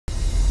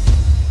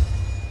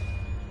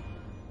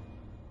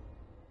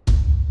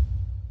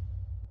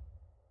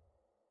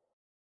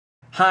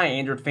Hi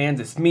Android fans,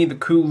 it's me, the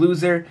Cool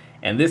Loser,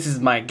 and this is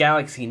my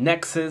Galaxy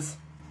Nexus,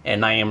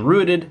 and I am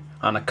rooted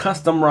on a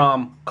custom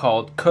ROM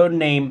called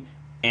Codename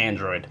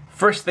Android.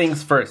 First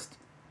things first,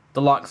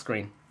 the lock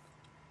screen.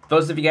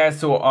 Those of you guys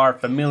who are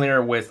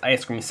familiar with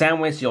Ice Cream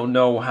Sandwich, you'll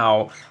know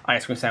how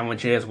Ice Cream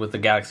Sandwich is with the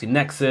Galaxy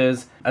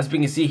Nexus. As we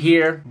can see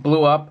here,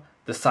 blew up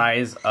the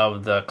size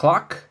of the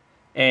clock.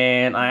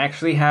 And I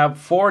actually have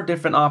 4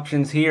 different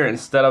options here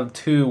instead of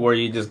 2 where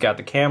you just got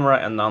the camera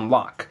and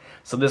unlock.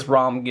 So this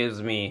ROM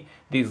gives me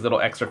these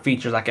little extra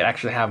features. I could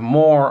actually have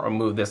more or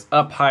move this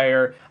up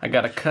higher. I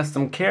got a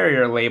custom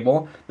carrier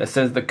label that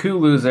says the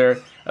Cool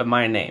Loser of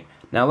my name.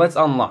 Now let's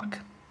unlock.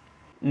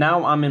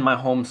 Now I'm in my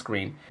home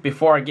screen.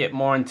 Before I get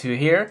more into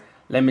here,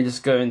 let me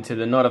just go into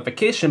the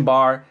notification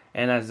bar,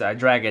 and as I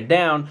drag it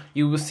down,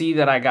 you will see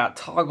that I got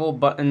toggle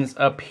buttons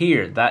up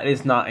here. That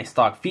is not a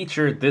stock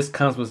feature. This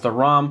comes with the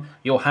ROM.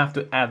 You'll have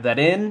to add that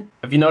in.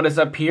 If you notice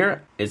up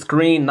here, it's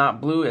green, not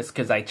blue. It's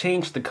because I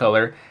changed the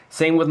color.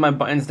 Same with my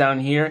buttons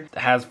down here. It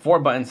has 4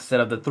 buttons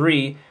instead of the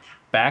 3.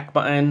 Back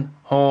button,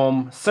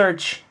 home,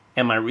 search,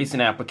 and my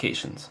recent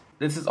applications.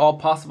 This is all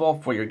possible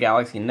for your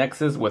Galaxy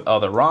Nexus with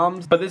other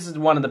ROMs, but this is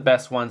one of the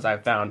best ones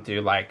I've found to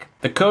like.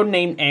 The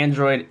Codename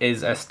Android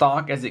is as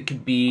stock as it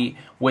could be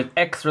with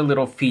extra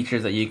little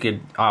features that you could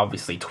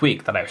obviously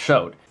tweak that I've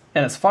showed.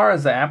 And as far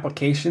as the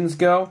applications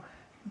go,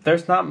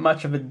 there's not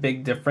much of a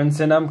big difference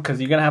in them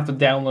because you're going to have to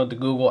download the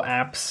Google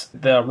apps.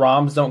 The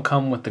ROMs don't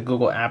come with the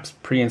Google apps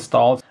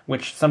pre-installed,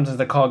 which sometimes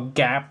they call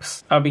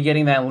gaps. I'll be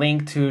getting that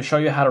link to show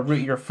you how to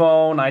root your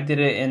phone. I did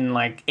it in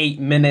like 8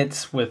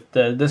 minutes with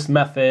this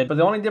method. But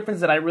the only difference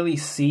that I really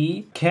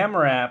see,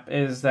 camera app,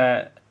 is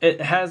that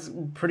it has a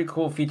pretty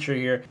cool feature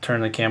here.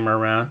 Turn the camera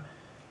around.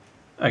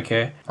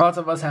 Okay. Lots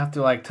of us have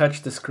to like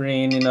touch the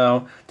screen, you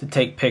know, to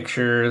take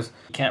pictures.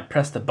 You can't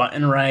press the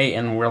button right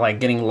and we're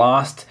like getting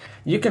lost.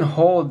 You can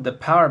hold the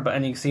power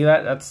button, you can see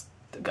that? That's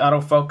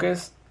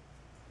autofocus.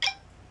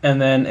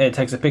 And then it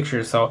takes a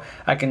picture. So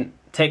I can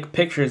take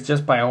pictures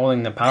just by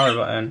holding the power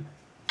button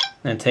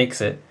and it takes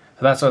it.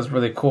 So that's what's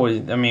really cool.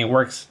 I mean, it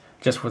works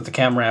just with the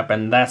camera app,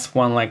 and that's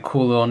one like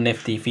cool little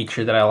nifty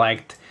feature that I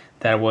liked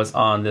that was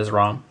on this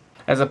ROM.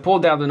 As I pull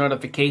down the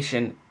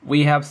notification,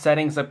 we have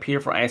settings up here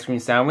for Ice Cream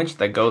Sandwich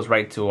that goes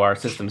right to our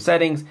system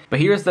settings. But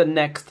here's the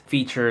next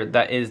feature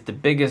that is the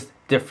biggest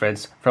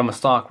difference from a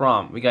stock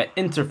ROM. We got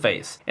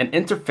interface. An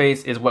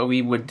interface is what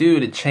we would do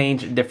to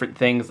change different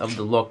things of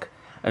the look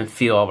and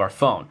feel of our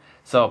phone.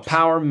 So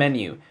power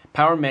menu.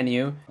 Power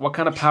menu, what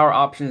kind of power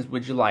options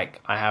would you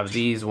like? I have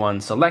these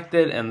ones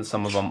selected and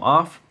some of them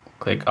off.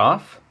 Click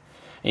off.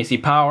 And you see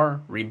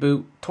power,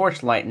 reboot,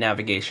 torchlight,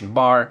 navigation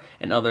bar,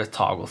 and other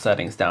toggle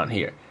settings down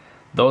here.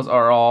 Those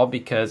are all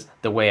because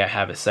the way I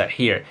have it set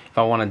here. If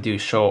I want to do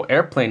show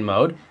airplane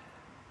mode,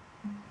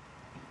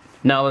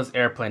 now there's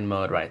airplane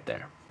mode right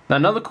there. Now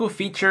another cool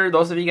feature,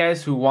 those of you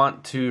guys who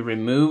want to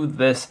remove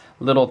this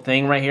little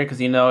thing right here, because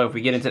you know if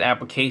we get into the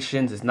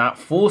applications, it's not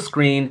full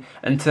screen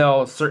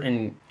until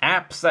certain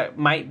apps that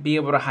might be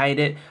able to hide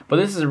it. But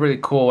this is really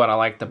cool. What I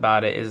liked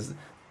about it is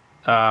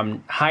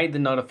hide the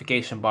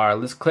notification bar.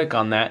 Let's click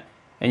on that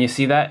and you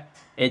see that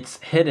it's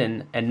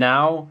hidden, and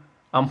now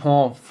I'm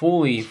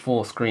fully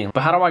full screen.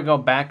 But how do I go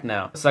back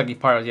now? The sucky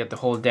part is you have to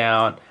hold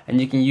down, and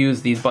you can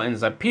use these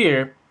buttons up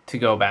here to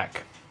go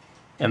back.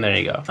 And there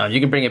you go. You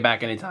can bring it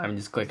back anytime,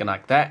 just click and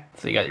like that,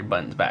 so you got your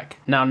buttons back.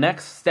 Now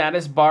next,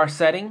 status bar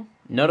setting,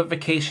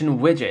 notification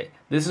widget.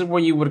 This is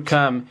where you would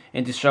come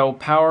into show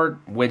power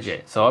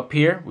widget. So up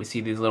here, we see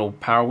these little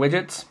power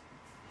widgets.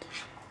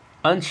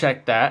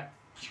 Uncheck that.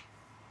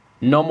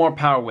 No more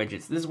power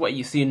widgets. This is what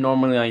you see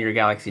normally on your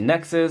Galaxy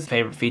Nexus.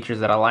 Favorite features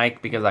that I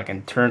like because I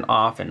can turn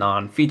off and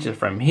on features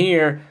from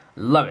here.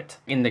 Love it.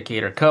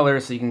 Indicator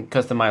colors, so you can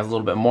customize a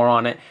little bit more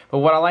on it. But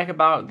what I like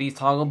about these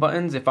toggle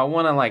buttons, if I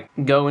want to like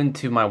go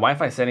into my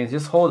Wi-Fi settings,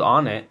 just hold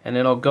on it and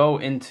it'll go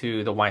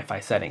into the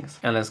Wi-Fi settings.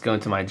 And let's go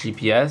into my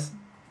GPS,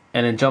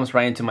 and it jumps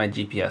right into my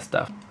GPS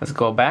stuff. Let's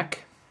go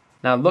back.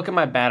 Now look at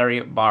my battery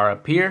bar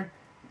up here.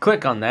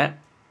 Click on that.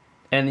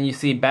 And then you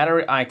see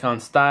battery icon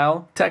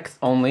style, text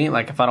only,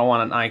 like if I don't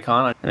want an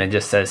icon, and it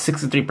just says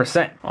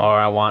 63%. Or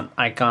I want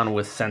icon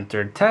with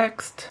centered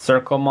text,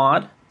 circle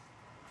mod.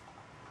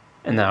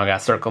 And now I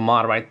got circle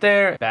mod right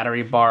there.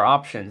 Battery bar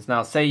options.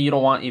 Now say you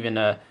don't want even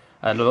a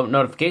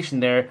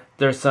notification there,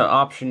 there's an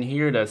option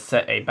here to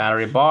set a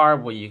battery bar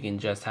where you can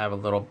just have a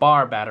little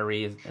bar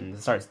battery and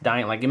it starts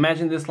dying. Like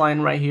imagine this line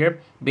right here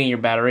being your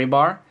battery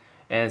bar.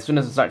 And as soon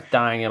as it starts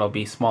dying, it'll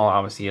be small.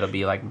 Obviously, it'll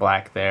be like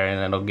black there, and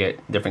it'll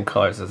get different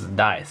colors as it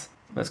dies.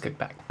 Let's click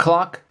back.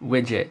 Clock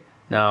widget.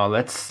 Now,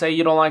 let's say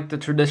you don't like the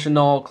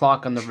traditional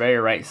clock on the very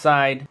right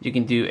side. You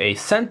can do a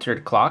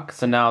centered clock.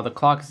 So now the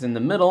clock is in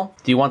the middle.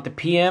 Do you want the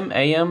PM,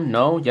 AM?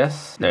 No,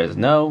 yes. There's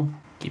no.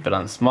 Keep it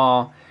on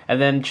small.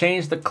 And then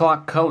change the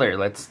clock color.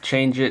 Let's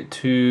change it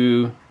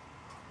to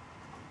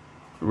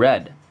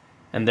red.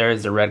 And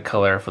there's the red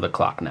color for the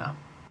clock now.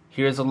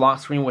 Here's the lock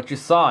screen, what you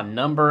saw.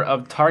 Number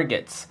of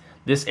targets.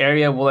 This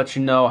area will let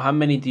you know how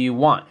many do you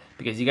want,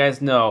 because you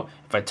guys know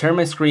if I turn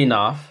my screen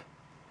off,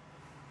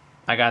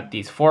 I got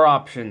these 4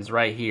 options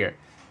right here.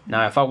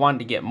 Now if I wanted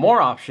to get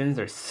more options,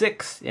 there's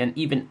 6 and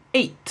even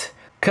 8.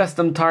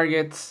 Custom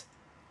targets.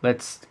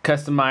 Let's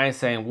customize,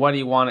 saying what do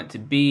you want it to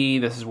be.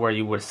 This is where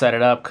you would set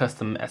it up.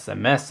 Custom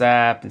SMS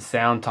app and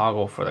sound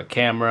toggle for the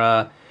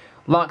camera.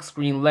 Lock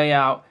screen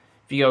layout.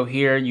 If you go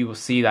here, you will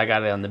see that I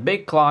got it on the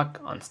big clock,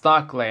 on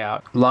stock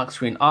layout. Lock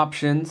screen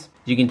options.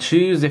 You can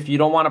choose if you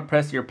don't want to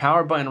press your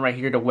power button right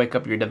here to wake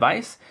up your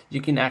device. You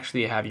can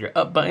actually have your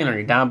up button or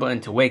your down button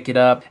to wake it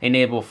up.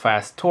 Enable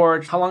fast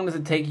torch. How long does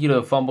it take you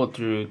to fumble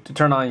through to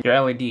turn on your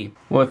LED?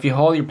 Well, if you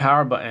hold your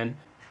power button,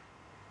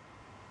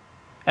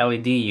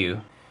 LED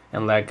you,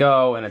 and let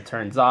go and it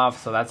turns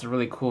off. So that's a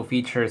really cool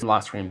feature.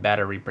 Lock screen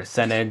battery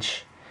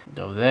percentage.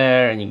 Go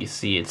there and you can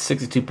see it's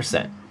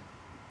 62%.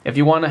 If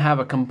you want to have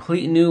a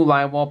complete new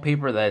live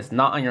wallpaper that is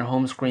not on your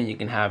home screen, you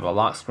can have a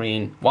lock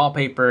screen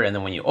wallpaper, and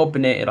then when you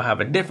open it, it'll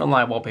have a different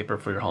live wallpaper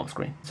for your home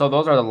screen. So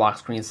those are the lock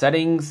screen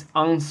settings.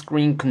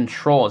 On-screen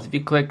controls. If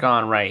you click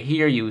on right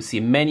here, you will see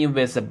menu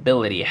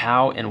visibility,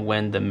 how and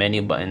when the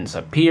menu buttons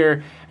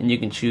appear, and you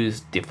can choose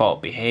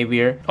default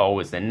behavior,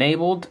 always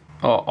enabled,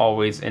 or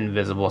always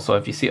invisible. So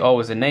if you see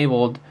always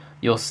enabled,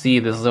 you'll see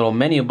this little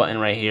menu button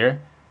right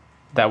here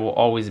that will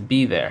always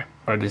be there.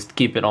 Or just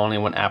keep it only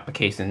when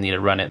applications need to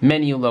run it.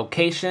 Menu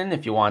location,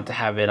 if you want to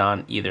have it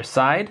on either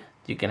side,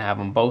 you can have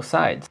on both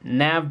sides.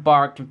 Nav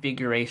bar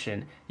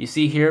configuration. You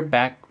see here,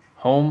 back,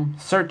 home,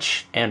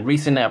 search, and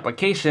recent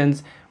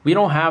applications. We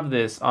don't have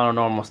this on a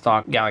normal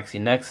stock Galaxy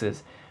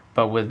Nexus,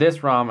 but with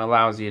this ROM, it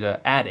allows you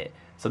to add it.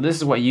 So this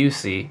is what you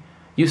see.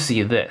 You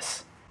see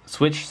this.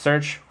 Switch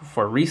search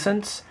for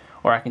recents,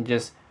 or I can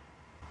just,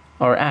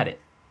 or add it.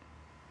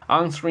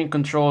 On-screen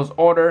controls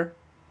order.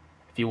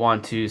 If you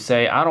want to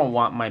say, I don't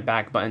want my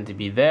back button to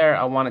be there,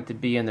 I want it to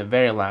be in the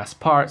very last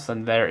part, so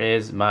there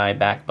is my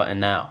back button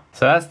now.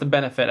 So that's the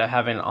benefit of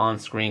having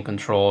on-screen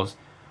controls,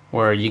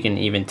 where you can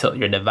even tilt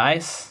your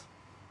device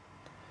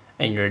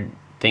and your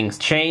things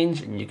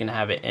change, and you can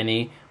have it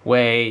any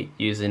way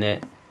using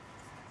it.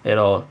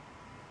 It'll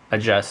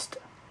adjust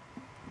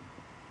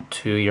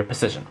to your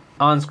position.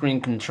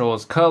 On-screen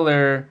controls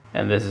color,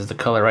 and this is the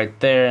color right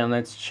there, and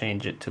let's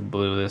change it to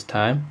blue this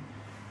time.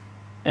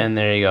 And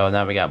there you go,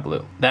 now we got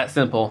blue. That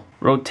simple.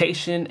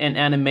 Rotation and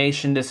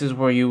animation, this is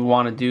where you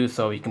want to do,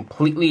 so you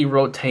completely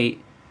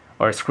rotate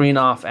or screen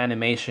off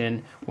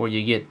animation where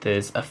you get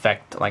this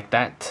effect like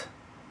that.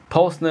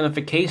 Pulse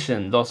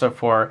notification, those are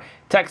for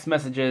text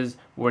messages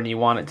when you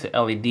want it to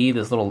LED,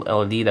 this little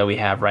LED that we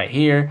have right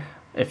here.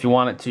 If you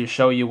want it to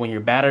show you when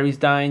your battery's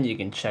dying, you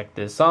can check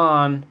this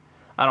on.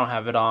 I don't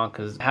have it on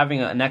because having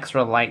an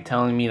extra light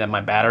telling me that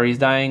my battery's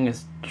dying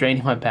is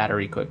draining my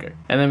battery quicker.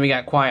 And then we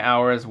got quiet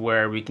hours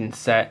where we can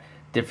set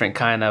different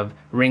kind of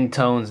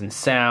ringtones and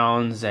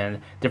sounds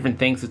and different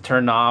things to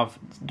turn off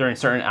during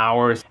certain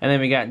hours. And then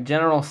we got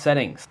general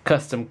settings.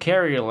 Custom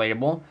carrier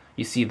label.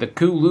 You see the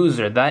cool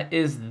loser. That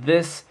is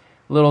this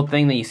little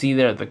thing that you see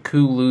there, the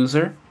cool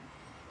loser.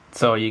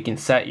 So you can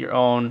set your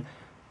own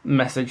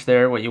message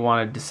there, what you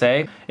wanted to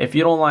say. If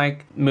you don't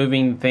like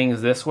moving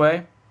things this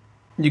way,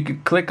 you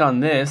could click on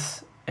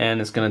this and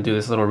it's going to do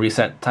this little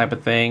reset type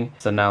of thing.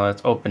 So now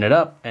let's open it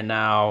up, and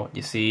now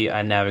you see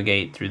I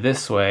navigate through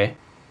this way,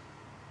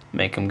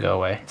 make them go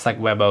away. It's like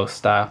Webo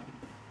style.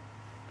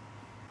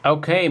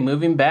 Okay,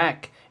 moving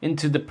back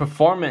into the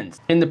performance.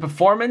 In the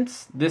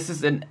performance, this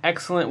is an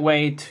excellent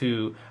way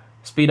to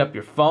speed up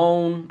your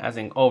phone, as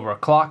in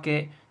overclock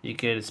it. You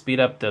could speed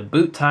up the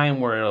boot time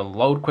where it'll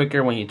load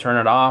quicker when you turn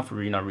it off or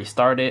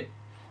restart it.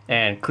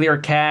 And clear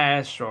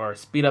cache or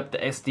speed up the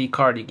SD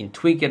card, you can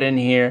tweak it in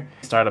here.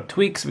 Startup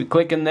tweaks, we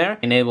click in there.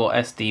 Enable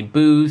SD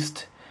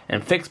boost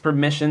and fix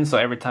permissions. So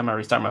every time I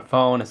restart my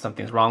phone, if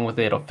something's wrong with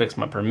it, it'll fix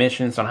my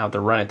permissions. So I don't have to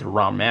run it through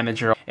ROM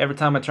manager. Every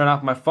time I turn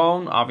off my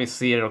phone,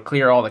 obviously it'll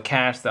clear all the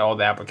cache that all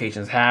the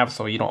applications have.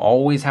 So you don't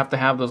always have to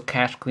have those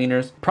cache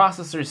cleaners.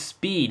 Processor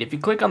speed. If you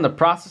click on the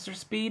processor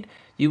speed,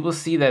 you will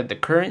see that the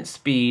current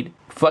speed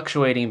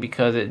fluctuating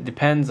because it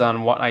depends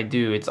on what I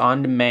do. It's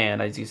on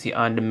demand, as you see,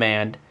 on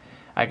demand.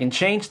 I can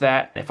change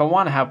that if I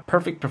want to have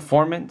perfect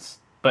performance,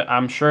 but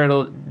I'm sure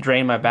it'll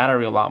drain my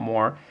battery a lot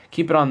more.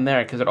 Keep it on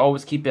there because it'll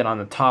always keep it on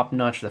the top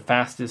notch, the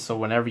fastest, so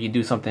whenever you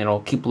do something,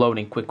 it'll keep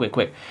loading quick.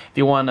 If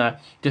you want to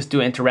just do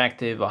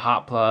interactive, a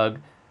hot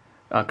plug,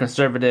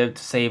 conservative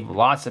to save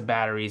lots of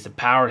batteries, a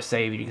power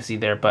save, you can see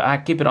there, but I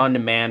keep it on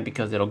demand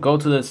because it'll go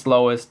to the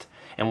slowest,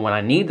 and when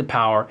I need the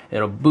power,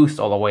 it'll boost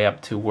all the way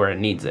up to where it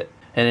needs it.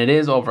 And it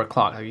is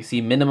overclocked. So you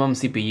see minimum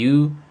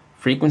CPU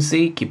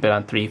frequency, keep it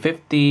on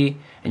 350,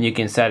 and you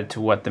can set it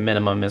to what the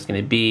minimum is going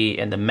to be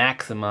and the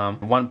maximum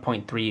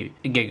 1.3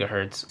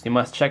 gigahertz. You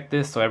must check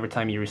this so every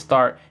time you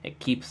restart it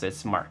keeps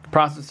its mark.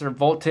 Processor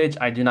voltage,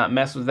 I do not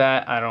mess with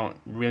that. I don't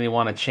really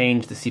want to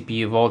change the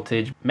CPU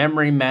voltage.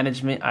 Memory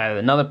management,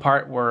 another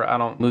part where I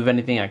don't move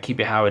anything, I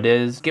keep it how it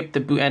is. Skip the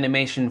boot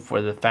animation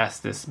for the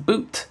fastest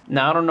boot.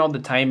 Now I don't know the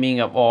timing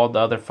of all the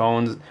other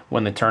phones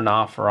when they turn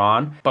off or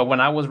on, but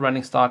when I was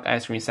running stock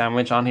ice cream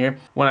sandwich on here,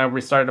 when I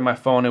restarted my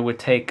phone it would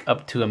take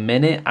up to a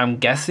minute, I'm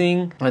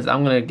guessing, as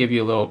I'm going to give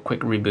you a little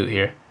quick reboot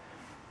here,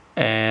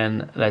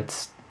 and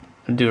let's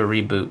do a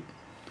reboot.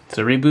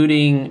 So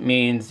rebooting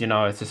means, you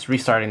know, it's just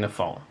restarting the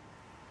phone.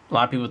 A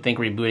lot of people think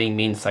rebooting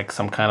means like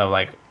some kind of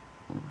like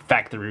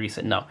factory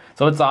reset. No.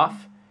 So it's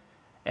off.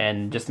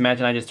 And just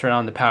imagine I just turn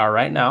on the power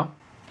right now.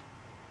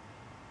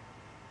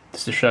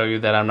 Just to show you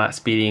that I'm not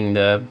speeding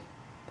the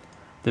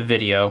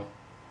video.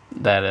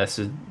 That this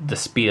is the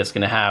speed it's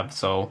going to have.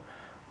 So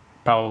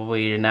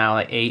probably now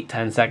like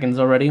 8-10 seconds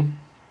already.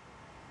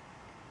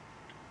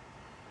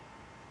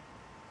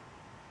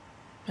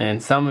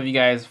 And some of you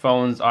guys'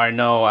 phones I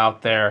know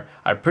out there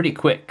are pretty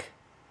quick.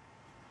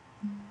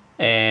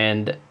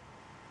 And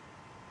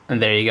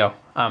there you go.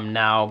 I'm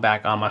now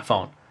back on my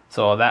phone.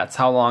 So that's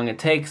how long it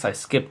takes. I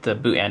skip the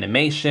boot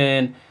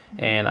animation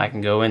and I can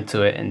go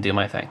into it and do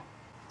my thing.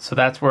 So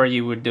that's where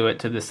you would do it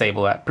to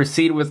disable that.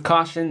 Proceed with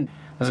caution.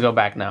 Let's go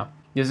back now.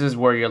 This is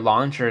where your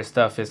launcher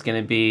stuff is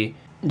going to be.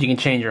 You can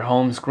change your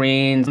home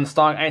screens. On the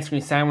stock ice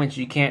cream sandwich,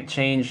 you can't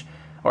change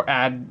or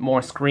add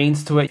more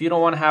screens to it. If you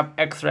don't want to have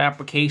extra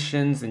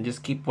applications and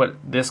just keep what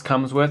this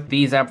comes with,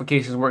 these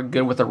applications work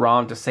good with the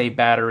ROM to save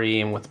battery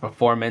and with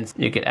performance.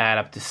 You could add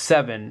up to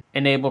 7.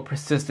 Enable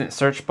persistent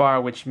search bar,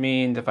 which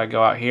means if I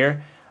go out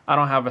here, I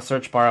don't have a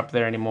search bar up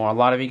there anymore. A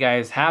lot of you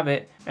guys have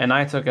it, and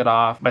I took it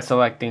off by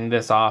selecting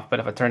this off. But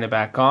if I turn it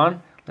back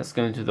on, let's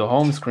go into the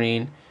home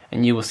screen,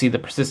 and you will see the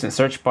persistent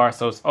search bar,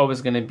 so it's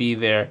always going to be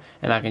there,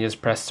 and I can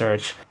just press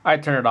search. I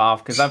turn it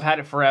off because I've had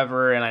it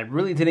forever and I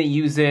really didn't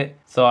use it,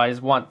 so I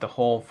just want the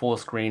whole full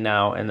screen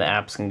now, and the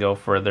apps can go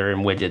further in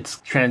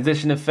widgets.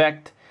 Transition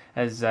effect,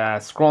 as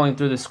scrolling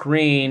through the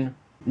screen,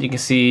 you can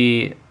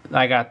see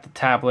I got the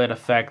tablet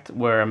effect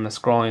where I'm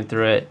scrolling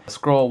through it.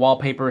 Scroll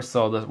wallpaper,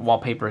 so the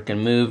wallpaper can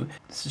move.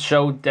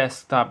 Show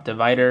desktop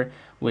divider,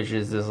 which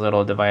is this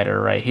little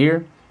divider right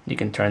here. You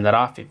can turn that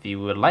off if you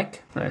would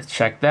like. Let's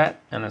check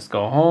that and let's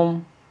go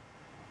home,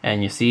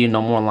 and you see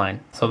no more line.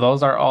 So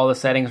those are all the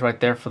settings right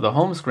there for the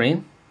home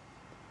screen.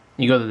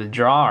 You go to the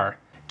drawer,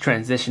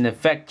 transition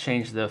effect,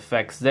 change the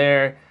effects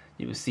there.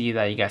 You will see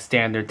that you got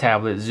standard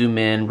tablet, zoom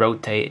in,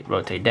 rotate,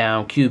 rotate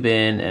down, cube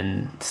in,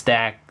 and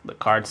stack, the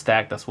card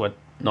stack. That's what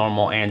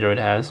normal Android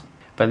has.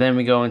 But then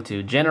we go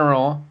into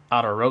general,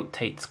 auto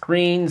rotate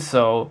screen,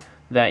 so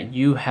that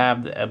you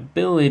have the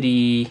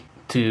ability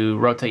to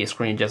rotate your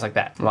screen just like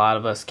that. A lot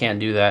of us can't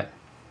do that,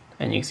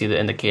 and you can see the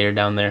indicator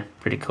down there.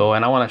 Pretty cool.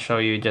 And I want to show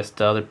you just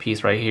the other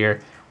piece right here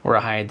where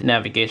I hide the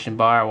navigation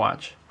bar.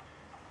 Watch,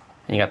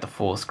 and you got the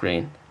full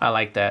screen. I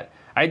like that.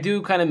 I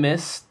do kind of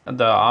miss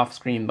the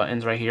off-screen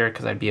buttons right here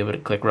because I'd be able to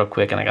click real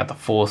quick and I got the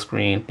full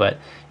screen. But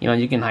you know,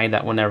 you can hide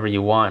that whenever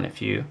you want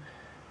if you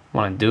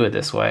want to do it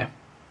this way.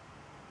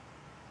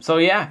 So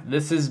yeah,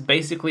 this is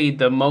basically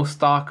the most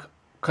stock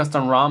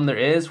custom ROM there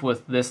is,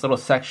 with this little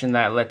section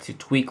that lets you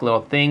tweak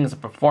little things, the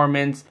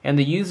performance and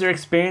the user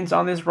experience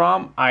on this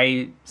ROM.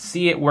 I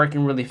see it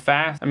working really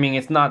fast. I mean,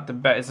 it's not the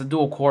best, it's a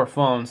dual core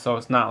phone, so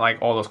it's not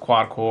like all those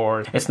quad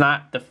cores. It's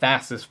not the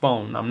fastest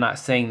phone, I'm not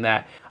saying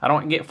that. I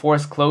don't get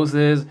forced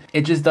closes.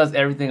 It just does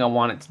everything I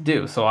want it to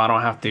do, so I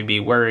don't have to be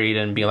worried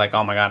and be like,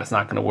 oh my god, it's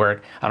not gonna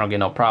work. I don't get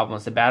no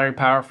problems. The battery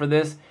power for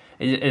this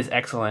is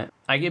excellent.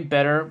 I get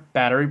better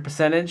battery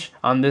percentage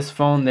on this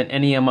phone than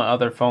any of my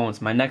other phones.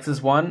 My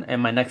Nexus 1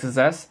 and my Nexus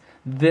S,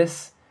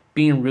 this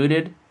being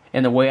rooted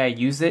and the way I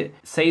use it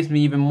saves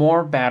me even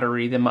more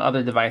battery than my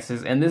other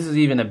devices, and this is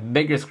even a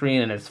bigger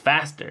screen and it's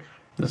faster.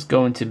 Let's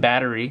go into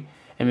battery,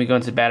 and we go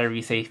into battery,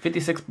 we say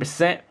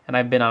 56%, and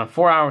I've been on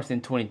 4 hours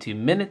and 22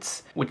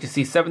 minutes, which you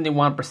see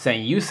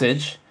 71%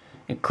 usage,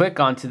 and click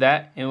onto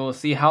that and we'll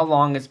see how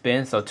long it's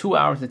been. So 2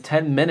 hours and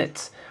 10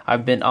 minutes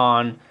I've been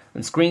on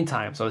and screen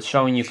time, so it's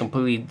showing you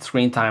completely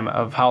screen time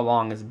of how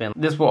long it's been.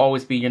 This will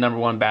always be your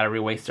 #1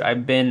 battery waster.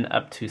 I've been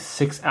up to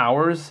 6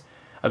 hours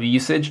of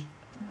usage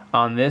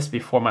on this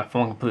before my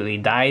phone completely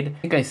died.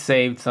 I think I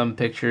saved some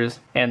pictures,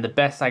 and the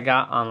best I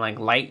got on like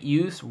light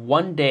use,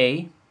 1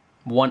 day,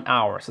 1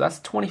 hour. So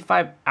that's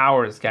 25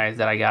 hours, guys,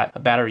 that I got a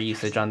battery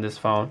usage on this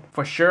phone.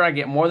 For sure, I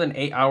get more than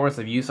 8 hours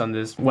of use on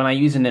this when I'm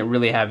using it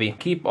really heavy.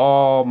 Keep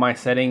all my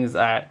settings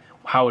at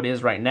how it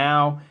is right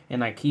now,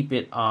 and I keep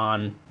it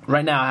on,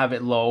 right now I have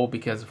it low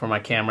because for my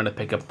camera to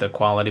pick up the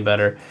quality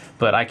better,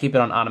 but I keep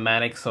it on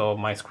automatic so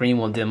my screen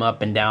will dim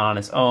up and down on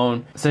its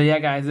own. So yeah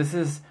guys, this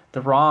is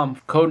the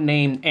ROM,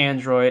 Codename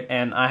Android,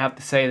 and I have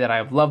to say that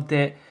I've loved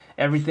it.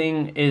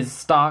 Everything is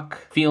stock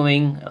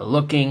feeling,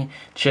 looking,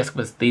 just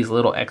with these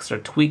little extra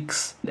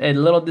tweaks. A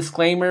little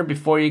disclaimer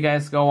before you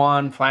guys go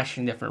on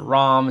flashing different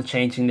ROMs,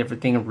 changing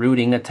different things,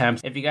 rooting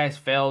attempts. If you guys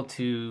fail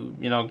to,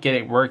 you know, get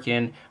it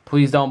working,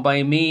 please don't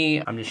blame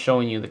me. I'm just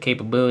showing you the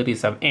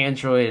capabilities of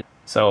Android.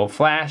 So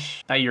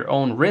flash at your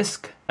own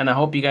risk, and I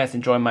hope you guys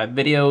enjoy my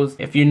videos.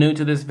 If you're new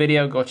to this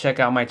video, go check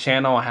out my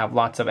channel. I have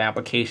lots of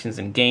applications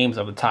and games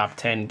of the top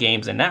 10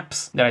 games and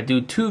apps that I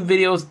do 2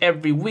 videos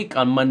every week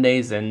on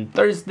Mondays and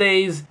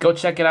Thursdays. Go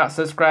check it out,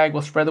 subscribe,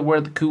 we'll spread the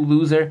word, the cool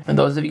loser. And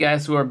those of you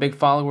guys who are big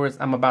followers,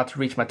 I'm about to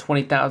reach my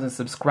 20,000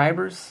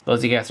 subscribers. Those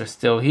of you guys who are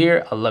still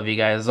here, I love you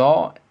guys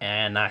all,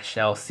 and I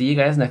shall see you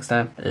guys next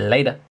time.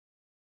 Later.